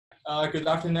Good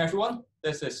afternoon, everyone.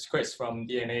 This is Chris from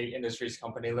DNA Industries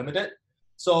Company Limited.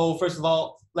 So first of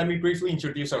all, let me briefly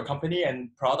introduce our company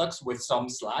and products with some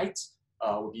slides.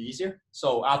 Will be easier.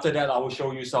 So after that, I will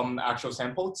show you some actual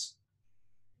samples.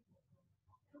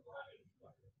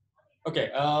 Okay,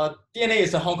 DNA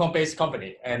is a Hong Kong-based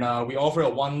company, and we offer a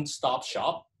one-stop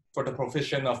shop for the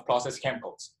provision of processed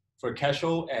chemicals for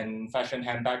casual and fashion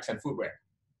handbags and footwear,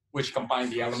 which combine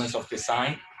the elements of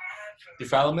design,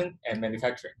 development, and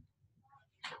manufacturing.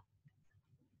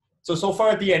 So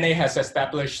far, DNA has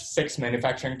established 6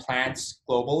 manufacturing plants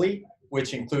globally,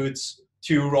 which includes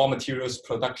 2 raw materials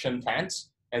production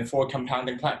plants and 4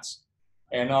 compounding plants.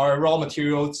 And our raw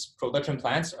materials production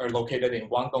plants are located in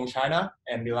Guangdong, China,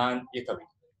 and Milan, Italy.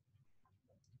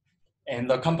 And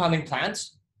the compounding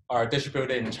plants are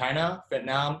distributed in China,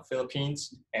 Vietnam,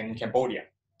 Philippines, and Cambodia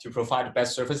to provide the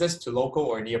best services to local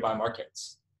or nearby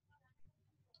markets.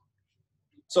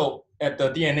 So at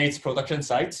the DNA's production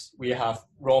sites, we have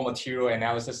raw material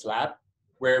analysis lab,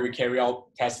 where we carry out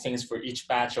testings for each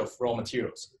batch of raw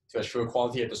materials to assure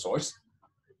quality at the source.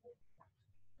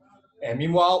 And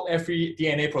meanwhile, every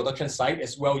DNA production site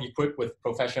is well equipped with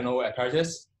professional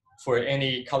apparatus for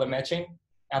any color matching,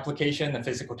 application, and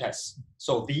physical tests.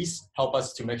 So these help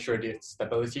us to make sure the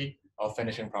stability of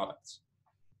finishing products.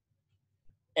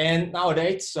 And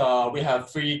nowadays, we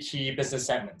have 3 key business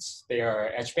segments. They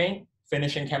are edge paint,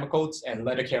 finishing chemicals, and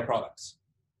leather care products.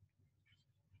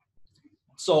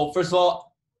 So first of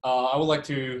all, I would like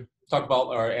to talk about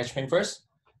our edge paint first.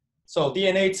 So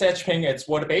DNA's edge paint is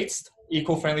water-based,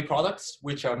 eco-friendly products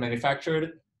which are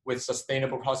manufactured with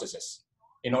sustainable processes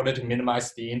in order to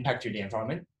minimize the impact to the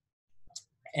environment.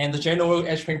 And the general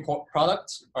edge paint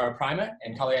products are primer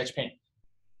and color edge paint.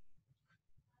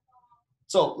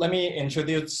 So let me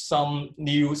introduce some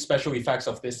new special effects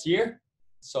of this year.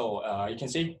 So you can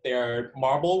see there are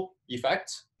marble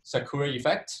effect, sakura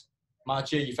effect,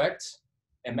 magia effect,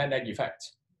 and magnet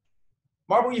effect.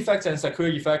 Marble effects and sakura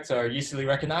effects are easily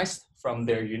recognized from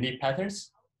their unique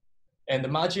patterns. And the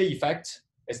magia effect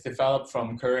is developed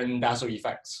from current dazzle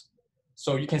effects.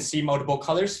 So you can see multiple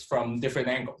colors from different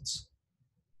angles.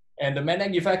 And the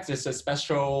magnet effect is a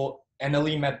special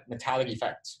aniline metallic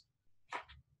effect.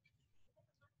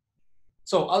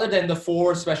 So other than the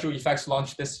 4 special effects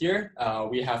launched this year,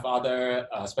 we have other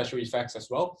special effects as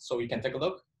well. So you can take a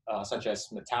look, such as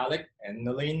metallic,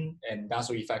 aniline, and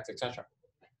dazzle effects, etc.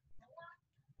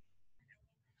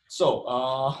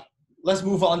 So let's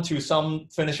move on to some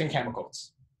finishing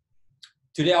chemicals.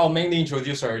 Today, I'll mainly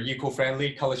introduce our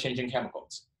eco-friendly color-changing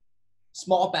chemicals.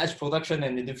 Small batch production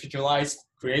and individualized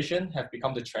creation have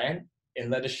become the trend in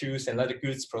leather shoes and leather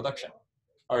goods production.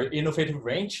 Our innovative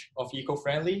range of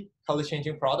eco-friendly,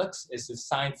 color-changing products is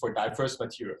designed for diverse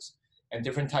materials and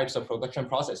different types of production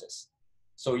processes,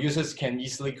 so users can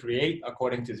easily create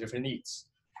according to different needs.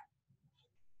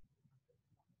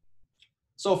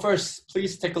 So first,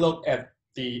 please take a look at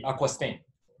the Aqua Stain.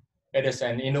 It is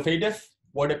an innovative,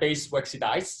 water-based waxy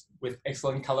dyes with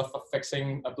excellent color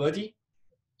fixing ability,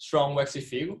 strong waxy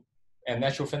feel, and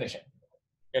natural finishing.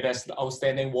 It has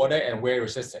outstanding water and wear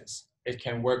resistance. It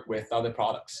can work with other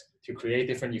products to create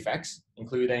different effects,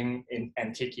 including an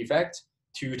antique effect,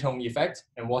 two-tone effect,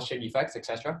 and washing effects,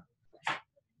 etc.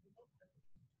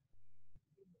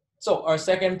 So our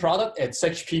second product is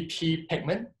HPP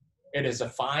pigment. It is a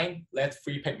fine,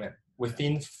 lead-free pigment with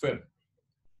thin film.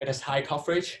 It has high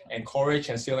coverage and coverage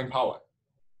and sealing power.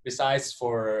 Besides,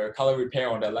 for color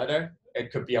repair on the leather,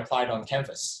 it could be applied on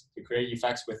canvas to create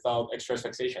effects without extra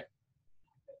fixation.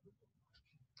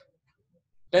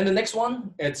 Then the next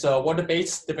one, it's a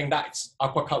water-based dipping dyes,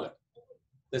 aqua color.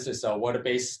 This is a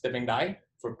water-based dipping dye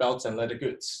for belts and leather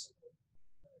goods.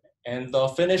 And the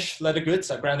finished leather goods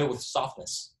are branded with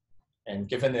softness. And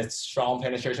given its strong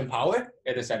penetration power,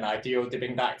 it is an ideal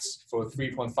dipping dyes for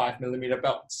 3.5mm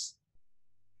belts.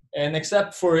 And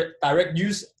except for direct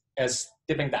use as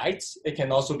dipping dyes, it can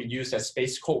also be used as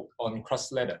base coat on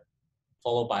crushed leather,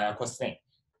 followed by aqua stain.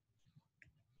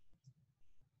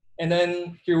 And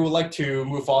then here we would like to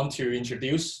move on to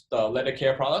introduce the leather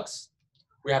care products.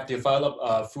 We have developed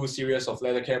a full series of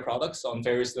leather care products on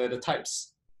various leather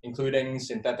types, including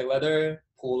synthetic leather,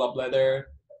 pull-up leather,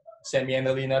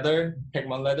 semi-aniline leather,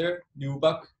 pigment leather,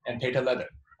 nubuck, and patent leather,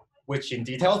 which in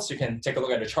details you can take a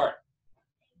look at the chart.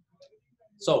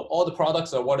 So all the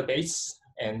products are water-based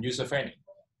and user-friendly.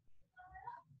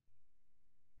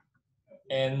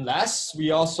 And last, we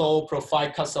also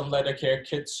provide custom leather care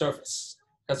kit service.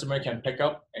 Customer can pick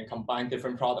up and combine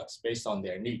different products based on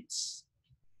their needs.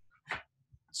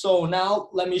 So now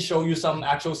let me show you some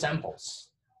actual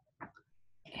samples.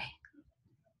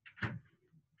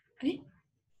 Okay.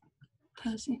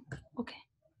 Okay.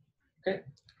 Okay.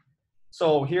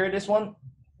 So here, this one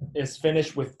is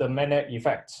finished with the magnet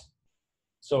effect.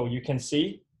 So you can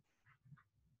see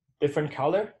different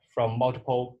color from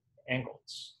multiple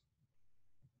angles.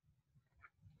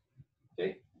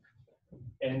 Okay.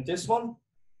 And this one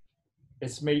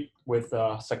is made with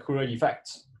Sakura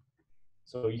effect.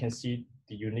 So you can see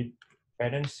the unique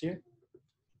patterns here.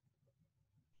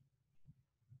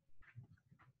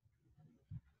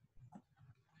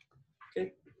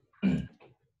 Okay.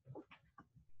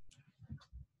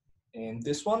 And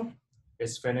this one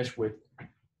is finished with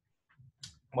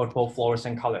multiple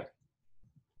fluorescent color.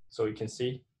 So you can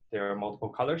see there are multiple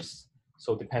colors.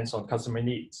 So it depends on customer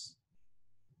needs.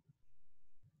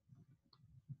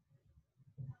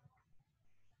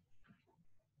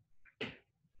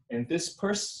 And this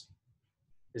purse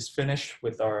is finished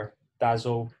with our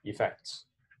dazzle effect.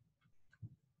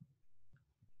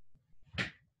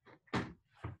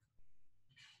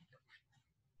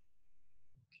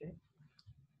 Okay.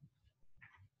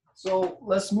 So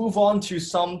let's move on to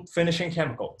some finishing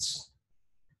chemicals.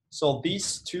 So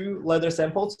these two leather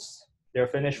samples, they're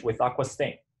finished with aqua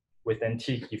stain with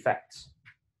antique effect.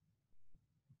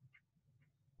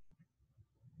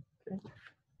 Okay.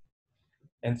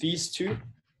 And these two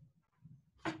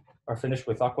are finished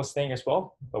with aqua stain as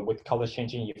well, but with color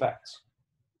changing effect.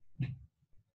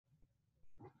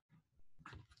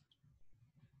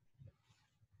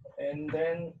 And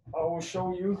then I will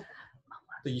show you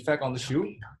the effect on the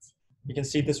shoe. You can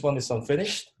see this one is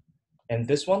unfinished, and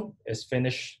this one is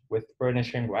finished with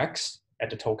burnishing wax at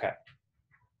the toe cap.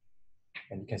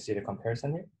 And you can see the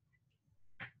comparison here.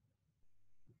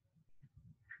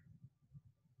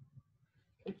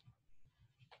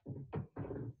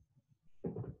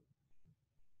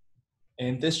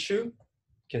 In this shoe,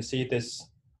 you can see this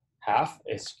half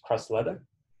is crushed leather,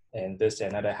 and this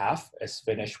another half is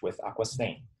finished with aqua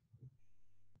stain.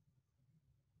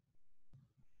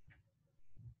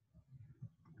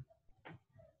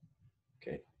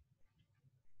 Okay.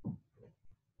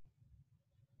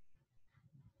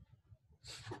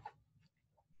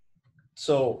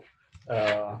 So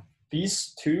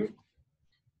these two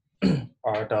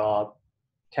are the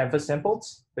canvas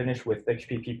samples finished with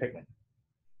HPP pigment.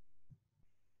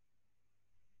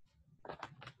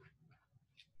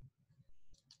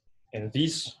 And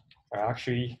these are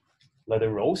actually leather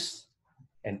rolls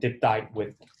and dip dyed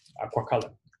with aqua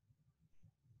color.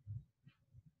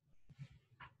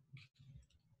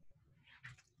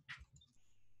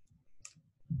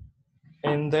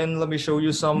 And then let me show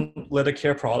you some leather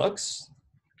care products.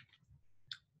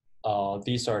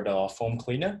 These are the foam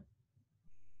cleaner.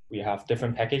 We have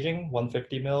different packaging,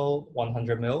 150 ml,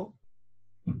 100 ml.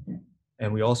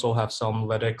 And we also have some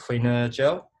leather cleaner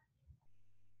gel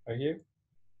right here,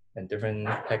 and different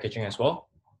packaging as well,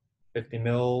 50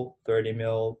 ml, 30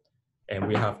 ml, and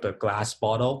we have the glass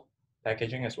bottle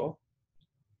packaging as well.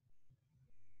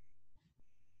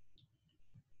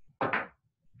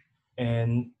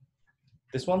 And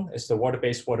this one is the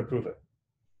water-based waterproofer.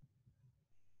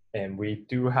 And we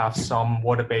do have some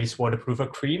water-based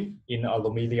waterproofer cream in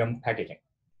aluminum packaging.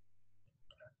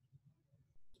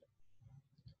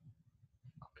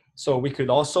 So we could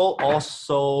also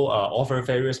offer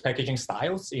various packaging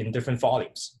styles in different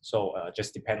volumes. So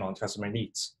just depend on customer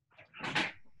needs.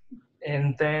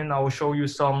 And then I will show you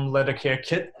some leather care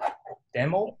kit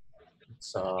demo.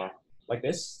 It's like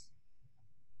this.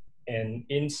 And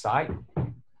inside,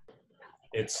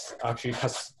 it's actually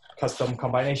custom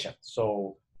combination.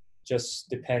 So just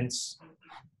depends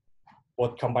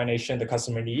what combination the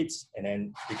customer needs, and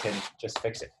then we can just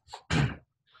fix it.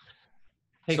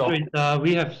 Hey, so, Chris,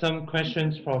 we have some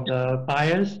questions from the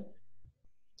buyers.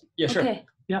 Yeah, sure. Okay.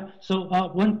 Yeah, so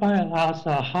one buyer asked,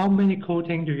 how many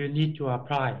coating do you need to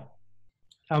apply?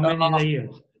 How many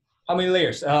layers? How many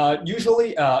layers?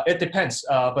 Usually, it depends,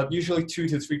 but usually 2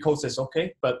 to 3 coats is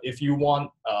okay. But if you want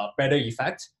better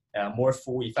effect, more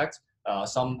full effect,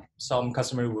 some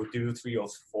customer will do 3 or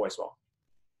 4 as well.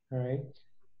 All right,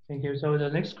 thank you. So the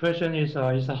next question is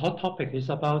a hot topic. It's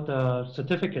about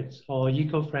certificates or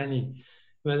eco-friendly,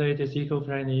 whether it is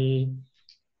eco-friendly.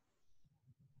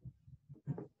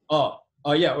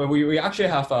 Yeah, we actually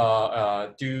have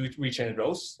do reach and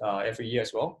rows every year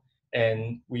as well,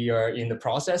 and we are in the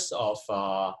process of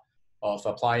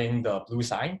applying the blue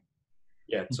sign.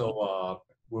 Yeah, so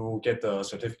we will get the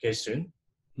certificate soon.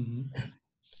 Mm-hmm.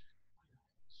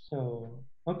 So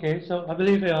okay, so I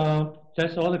believe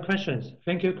that's all the questions.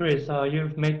 Thank you, Chris.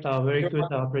 You've made a very good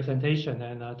presentation,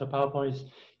 and the PowerPoint is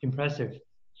impressive.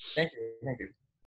 Thank you. Thank you.